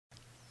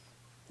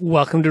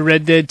Welcome to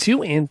Red Dead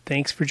 2, and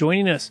thanks for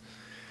joining us.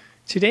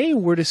 Today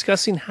we're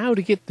discussing how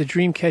to get the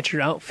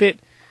Dreamcatcher outfit,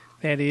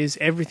 that is,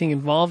 everything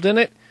involved in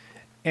it.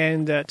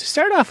 And to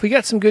start off, we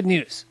got some good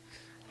news.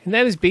 And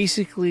that is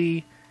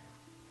basically,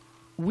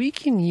 we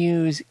can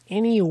use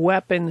any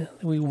weapon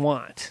we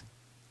want.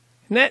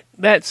 And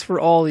that's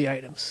for all the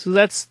items. So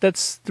that's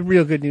the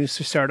real good news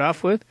to start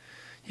off with.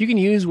 You can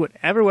use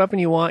whatever weapon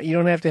you want. You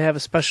don't have to have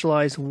a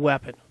specialized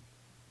weapon.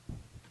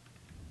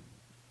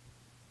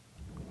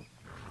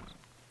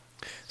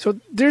 So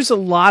there's a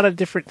lot of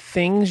different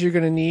things you're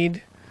going to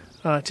need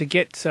to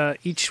get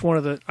each one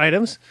of the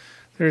items.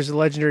 There's a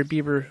legendary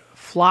beaver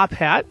flop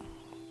hat,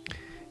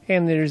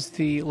 and there's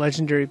the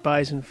legendary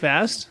bison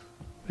vest.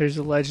 There's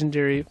a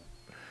legendary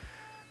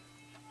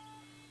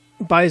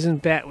bison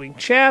batwing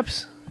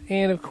chaps,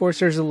 and of course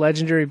there's a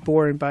legendary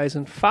boar and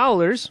bison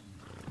fowlers.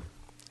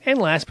 And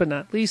last but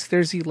not least,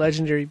 there's the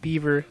legendary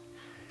beaver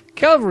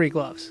cavalry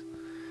gloves.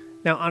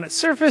 Now on its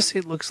surface,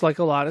 it looks like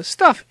a lot of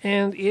stuff,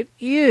 and it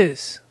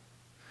is.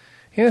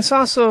 And it's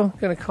also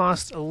going to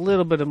cost a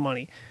little bit of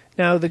money.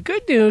 Now, the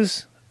good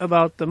news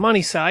about the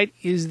money side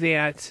is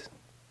that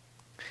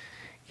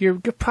you're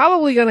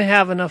probably going to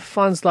have enough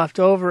funds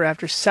left over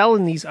after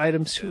selling these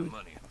items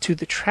to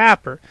the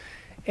trapper.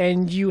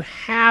 And you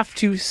have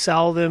to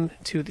sell them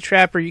to the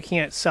trapper. You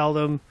can't sell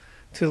them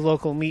to the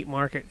local meat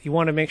market. You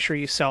want to make sure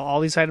you sell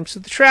all these items to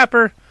the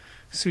trapper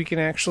so you can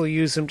actually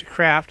use them to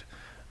craft.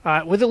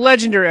 With the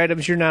legendary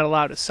items, you're not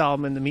allowed to sell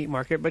them in the meat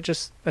market, but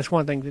just that's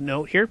one thing to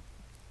note here.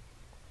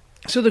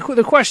 So the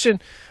question,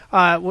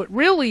 what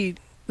really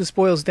this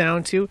boils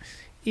down to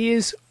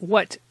is,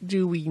 what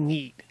do we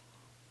need?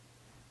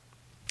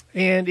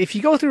 And if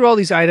you go through all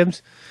these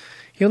items,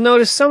 you'll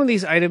notice some of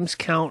these items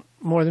count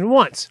more than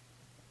once.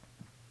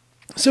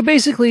 So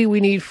basically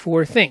we need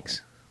four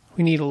things.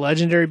 We need a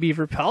legendary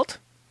beaver pelt.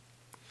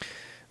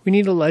 We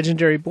need a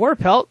legendary boar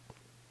pelt.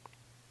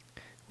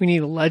 We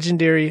need a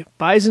legendary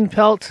bison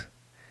pelt.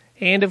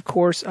 And of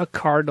course a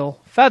cardinal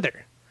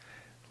feather.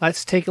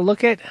 Let's take a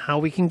look at how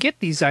we can get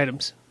these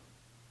items.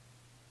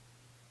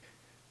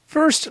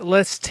 First,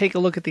 let's take a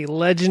look at the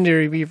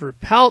legendary beaver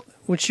pelt,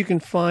 which you can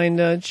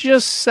find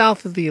just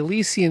south of the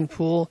Elysian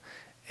Pool,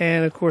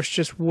 and of course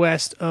just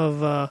west of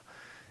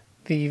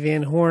the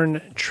Van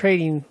Horn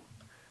trading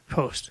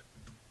post.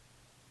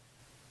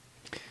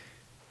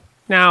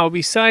 Now,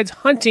 besides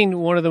hunting,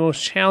 one of the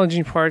most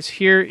challenging parts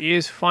here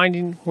is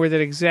finding where that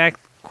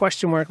exact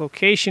question mark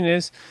location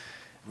is.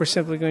 We're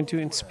simply going to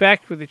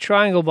inspect with the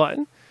triangle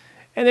button.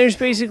 And there's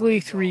basically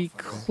three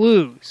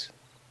clues.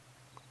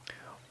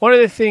 One of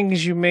the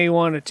things you may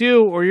want to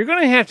do, or you're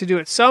going to have to do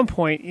at some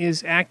point,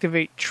 is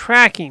activate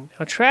tracking.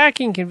 Now,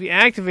 tracking can be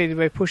activated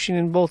by pushing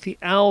in both the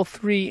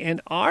L3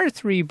 and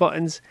R3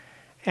 buttons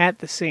at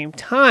the same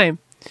time.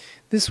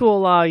 This will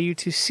allow you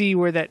to see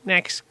where that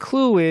next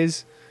clue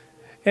is.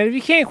 And if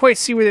you can't quite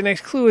see where the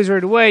next clue is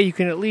right away, you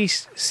can at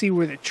least see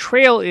where the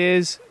trail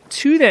is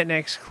to that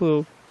next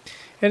clue.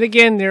 And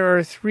again, there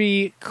are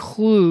three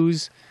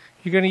clues.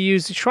 You're going to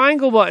use the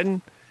triangle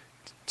button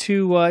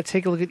to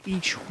take a look at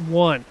each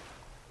one.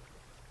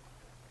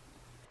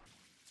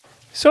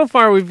 So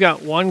far we've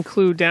got one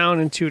clue down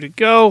and two to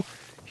go.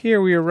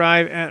 Here we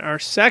arrive at our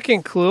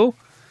second clue.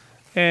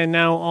 And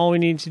now all we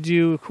need to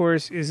do, of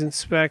course, is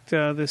inspect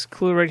this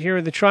clue right here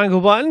with the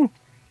triangle button.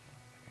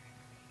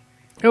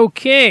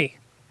 Okay.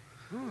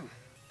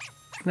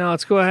 Now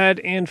let's go ahead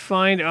and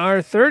find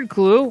our third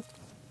clue.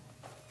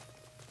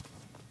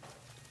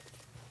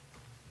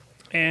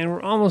 And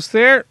we're almost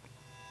there.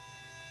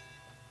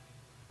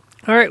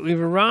 Alright, we've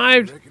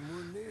arrived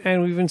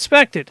and we've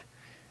inspected.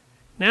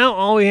 Now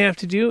all we have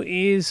to do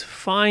is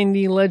find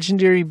the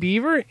legendary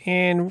beaver,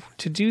 and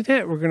to do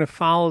that we're going to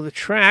follow the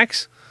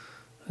tracks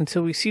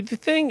until we see the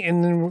thing,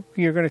 and then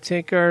we're going to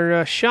take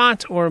our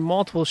shot, or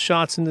multiple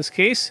shots in this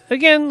case.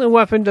 Again, the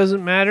weapon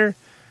doesn't matter.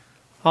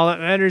 All that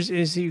matters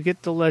is that you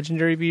get the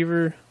legendary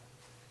beaver.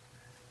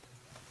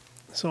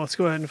 So let's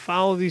go ahead and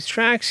follow these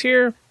tracks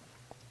here.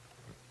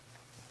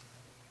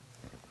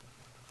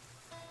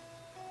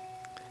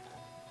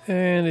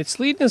 And it's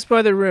leading us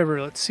by the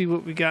river. Let's see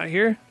what we got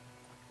here.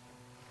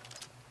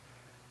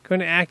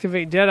 Going to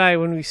activate Deadeye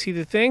when we see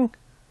the thing.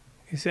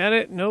 Is that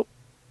it? Nope.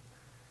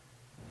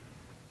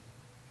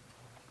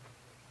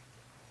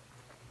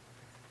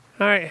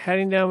 Alright,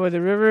 heading down by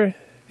the river.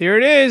 There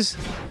it is.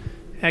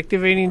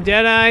 Activating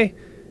Deadeye.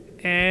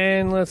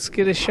 And let's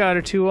get a shot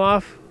or two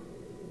off.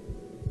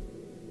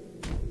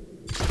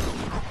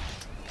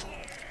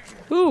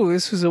 Ooh,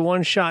 this was a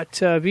one-shot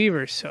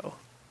beaver, so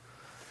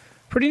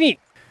pretty neat.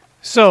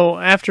 So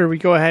after we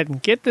go ahead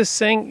and get this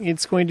thing,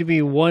 it's going to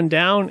be one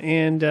down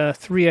and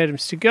three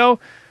items to go.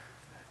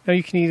 Now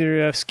you can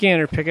either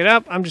scan or pick it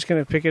up. I'm just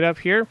going to pick it up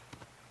here.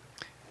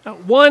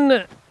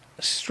 One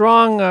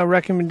strong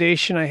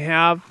recommendation I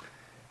have,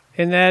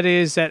 and that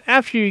is that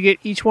after you get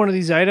each one of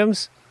these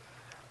items,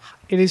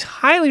 it is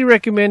highly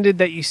recommended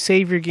that you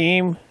save your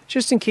game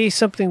just in case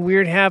something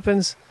weird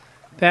happens.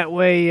 That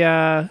way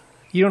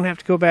you don't have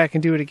to go back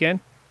and do it again.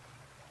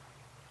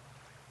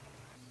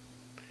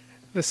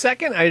 The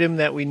second item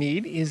that we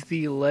need is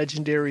the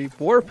legendary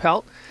boar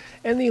pelt,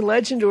 and the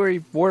legendary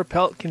boar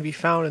pelt can be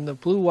found in the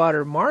Blue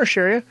Water Marsh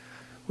area,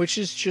 which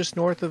is just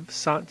north of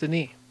Saint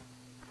Denis.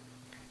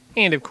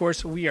 And of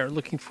course, we are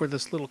looking for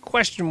this little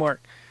question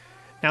mark.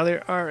 Now,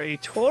 there are a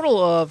total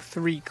of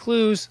 3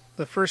 clues.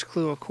 The first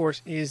clue, of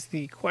course, is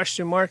the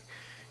question mark.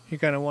 You're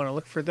going to want to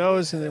look for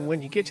those, and then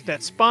when you get to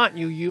that spot,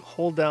 you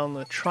hold down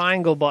the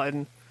triangle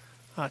button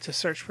to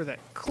search for that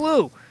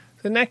clue.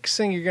 The next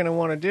thing you're going to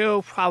want to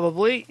do,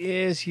 probably,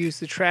 is use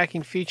the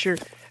tracking feature.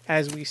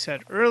 As we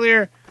said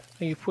earlier,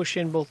 you push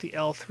in both the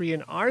L3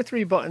 and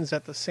R3 buttons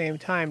at the same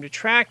time to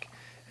track,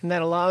 and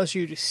that allows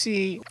you to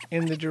see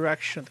in the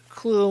direction of the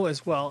clue,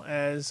 as well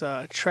as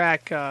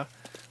track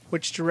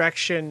which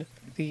direction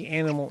the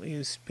animal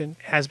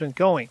has been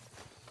going.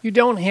 You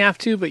don't have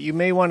to, but you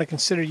may want to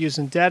consider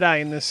using Deadeye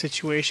in this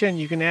situation.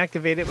 You can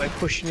activate it by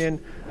pushing in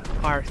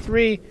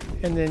R3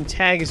 and then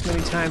tag as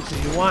many times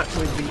as you want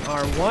with the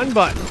R1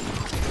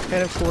 button,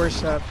 and of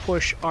course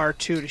push R2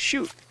 to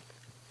shoot.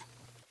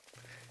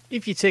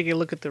 If you take a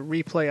look at the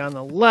replay on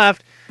the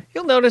left,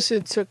 you'll notice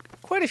it took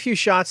quite a few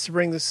shots to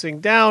bring this thing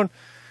down.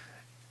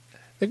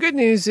 The good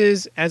news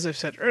is, as I've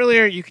said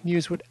earlier, you can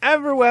use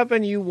whatever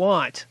weapon you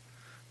want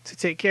to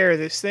take care of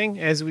this thing,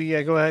 as we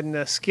go ahead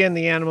and skin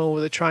the animal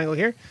with a triangle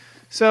here.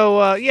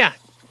 So yeah,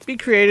 be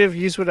creative,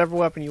 use whatever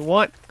weapon you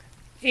want,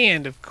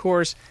 and of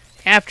course,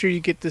 after you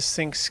get this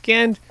thing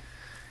skinned,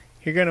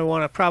 you're going to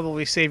want to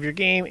probably save your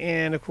game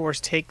and of course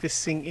take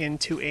this thing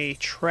into a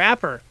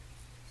trapper.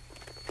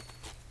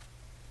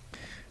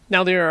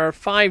 Now, there are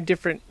 5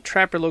 different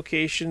trapper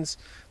locations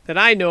that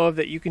I know of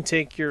that you can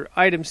take your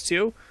items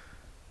to.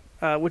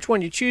 Which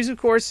one you choose, of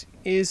course,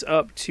 is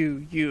up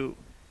to you.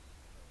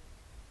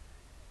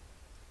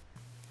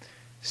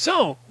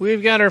 So,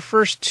 we've got our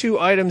first 2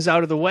 items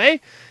out of the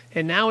way,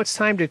 and now it's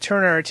time to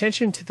turn our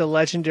attention to the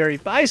legendary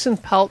bison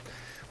pelt,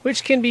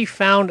 which can be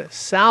found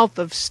south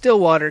of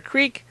Stillwater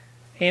Creek,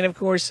 and of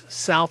course,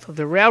 south of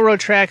the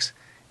railroad tracks.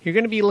 You're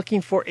going to be looking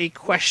for a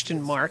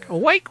question mark, a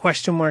white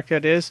question mark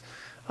that is,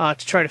 to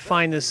try to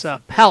find this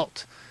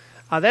pelt.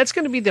 That's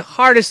going to be the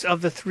hardest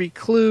of the 3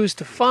 clues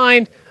to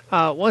find.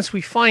 Once we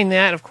find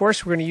that, of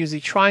course, we're going to use the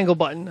triangle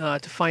button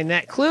to find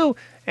that clue,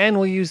 and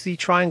we'll use the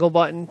triangle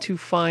button to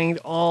find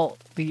all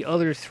the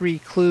other 3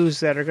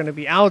 clues that are going to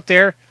be out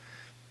there.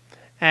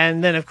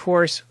 And then, of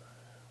course,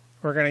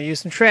 we're going to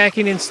use some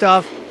tracking and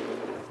stuff.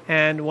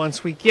 And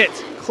once we get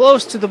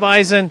close to the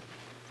bison,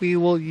 we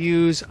will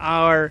use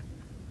our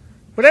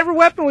whatever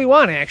weapon we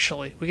want,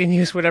 actually. We can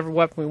use whatever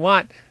weapon we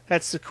want.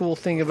 That's the cool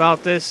thing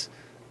about this.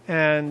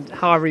 And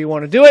however you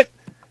want to do it,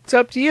 it's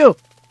up to you.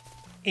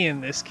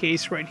 In this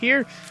case right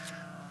here,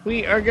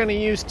 we are going to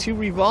use 2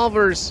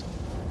 revolvers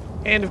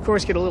and of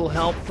course get a little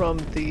help from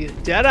the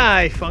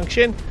Deadeye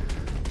function,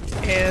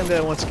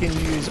 and once again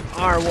use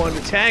R1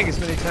 to tag as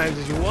many times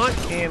as you want,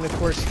 and of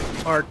course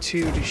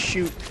R2 to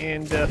shoot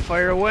and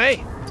fire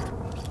away.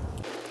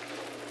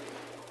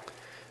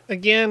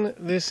 Again,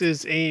 this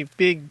is a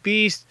big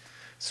beast,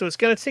 so it's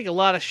going to take a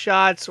lot of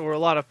shots or a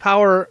lot of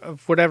power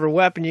of whatever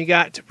weapon you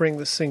got to bring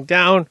this thing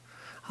down.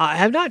 I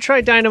have not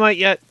tried dynamite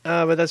yet,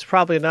 but that's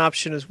probably an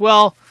option as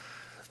well.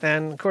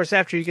 And of course,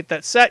 after you get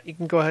that set, you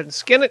can go ahead and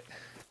skin it.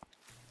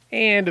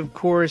 And of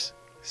course,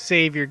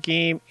 save your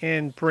game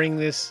and bring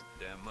this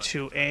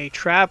to a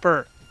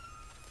trapper.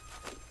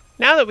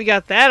 Now that we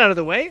got that out of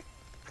the way,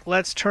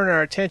 let's turn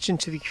our attention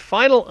to the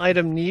final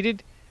item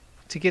needed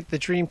to get the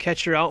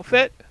Dreamcatcher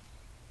outfit.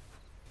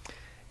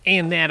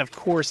 And that, of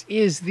course,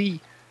 is the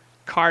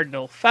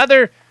Cardinal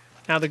Feather.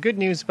 Now, the good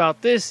news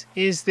about this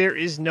is there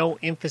is no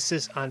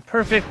emphasis on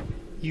perfect.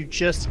 You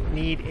just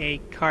need a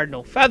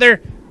Cardinal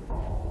Feather.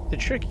 The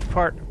tricky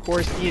part, of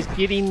course, is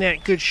getting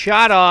that good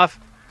shot off.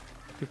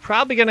 You're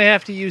probably going to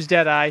have to use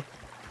Deadeye,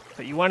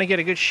 but you want to get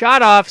a good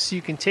shot off so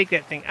you can take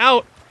that thing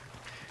out.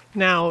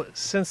 Now,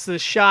 since the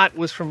shot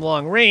was from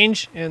long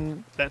range,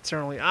 and that's our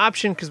only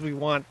option because we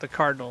want the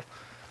Cardinal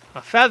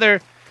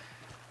Feather,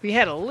 we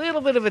had a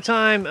little bit of a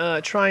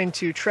time trying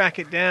to track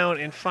it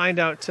down and find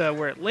out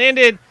where it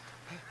landed.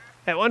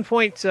 At one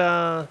point,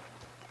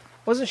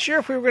 wasn't sure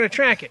if we were going to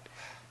track it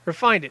or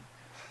find it.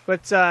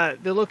 But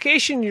the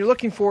location you're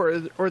looking for,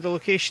 or the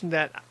location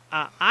that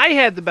I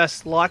had the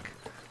best luck,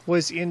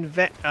 was in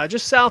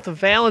just south of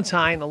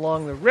Valentine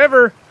along the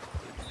river.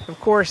 Of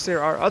course,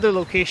 there are other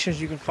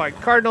locations you can find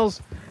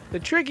cardinals. The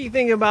tricky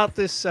thing about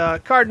this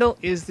cardinal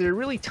is they're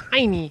really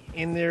tiny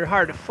and they're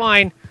hard to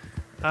find.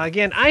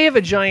 Again, I have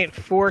a giant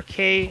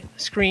 4K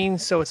screen,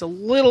 so it's a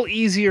little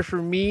easier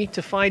for me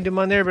to find them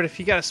on there, but if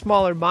you got a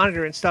smaller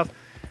monitor and stuff,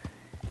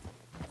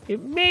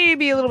 it may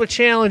be a little bit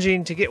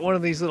challenging to get one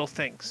of these little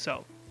things.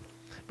 So,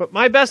 but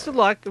my best of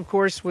luck, of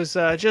course, was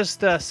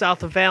just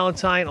south of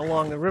Valentine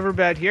along the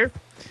riverbed here.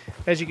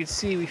 As you can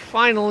see, we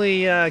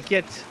finally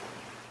get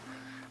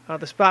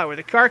the spot where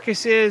the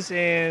carcass is,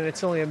 and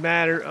it's only a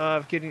matter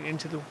of getting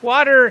into the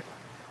water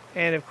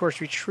and, of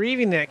course,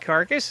 retrieving that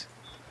carcass.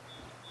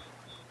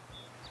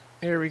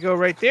 There we go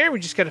right there. We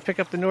just got to pick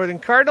up the Northern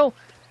Cardinal,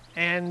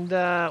 and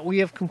we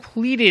have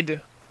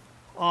completed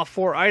all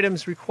 4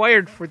 items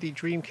required for the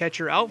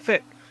Dreamcatcher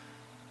outfit.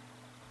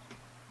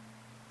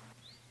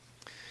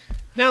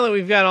 Now that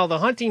we've got all the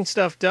hunting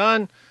stuff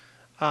done,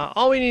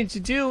 all we need to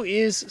do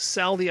is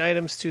sell the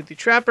items to the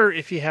trapper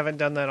if you haven't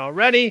done that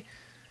already.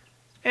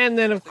 And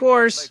then, of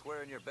course,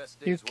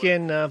 you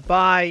can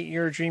buy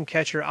your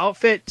Dreamcatcher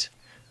outfit,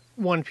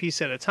 1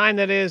 piece at a time,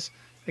 that is.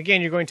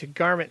 Again, you're going to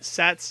Garment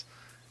Sets,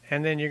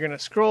 and then you're going to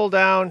scroll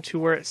down to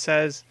where it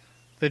says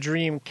the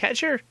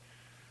Dreamcatcher.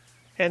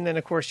 And then,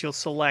 of course, you'll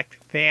select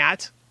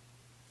that.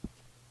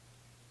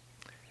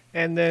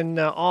 And then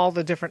all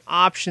the different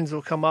options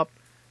will come up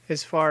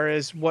as far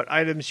as what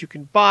items you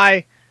can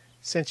buy.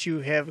 Since you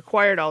have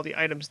acquired all the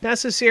items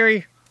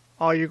necessary,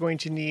 all you're going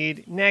to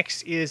need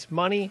next is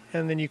money,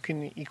 and then you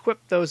can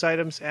equip those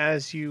items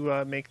as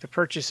you make the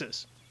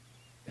purchases.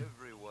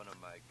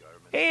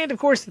 And, of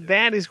course,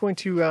 that is going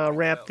to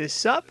wrap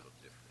this up.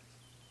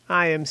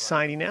 I am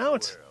signing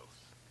out.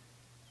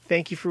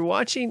 Thank you for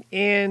watching,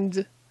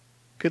 and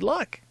good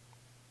luck.